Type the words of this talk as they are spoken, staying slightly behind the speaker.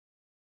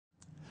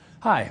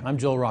Hi, I'm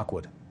Joel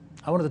Rockwood.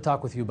 I wanted to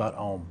talk with you about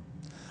OHM.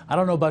 I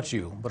don't know about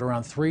you, but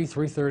around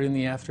 3:30 in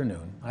the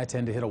afternoon, I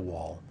tend to hit a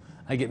wall.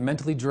 I get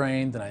mentally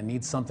drained and I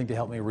need something to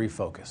help me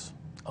refocus.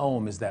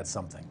 OHM is that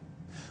something.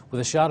 With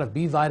a shot of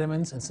B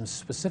vitamins and some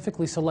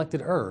specifically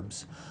selected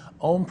herbs,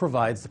 OHM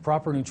provides the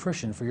proper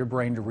nutrition for your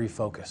brain to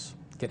refocus,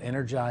 get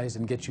energized,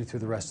 and get you through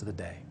the rest of the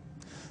day.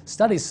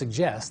 Studies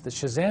suggest that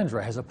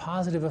Schizandra has a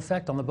positive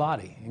effect on the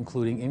body,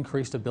 including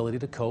increased ability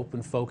to cope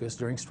and focus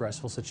during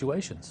stressful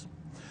situations.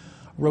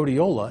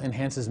 Rhodiola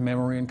enhances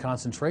memory and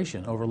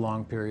concentration over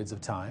long periods of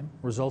time,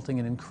 resulting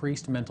in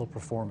increased mental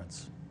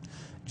performance.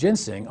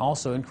 Ginseng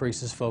also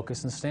increases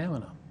focus and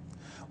stamina.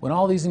 When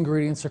all these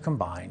ingredients are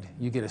combined,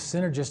 you get a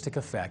synergistic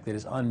effect that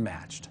is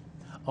unmatched.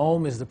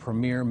 OHM is the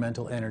premier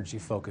mental energy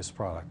focused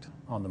product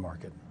on the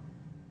market.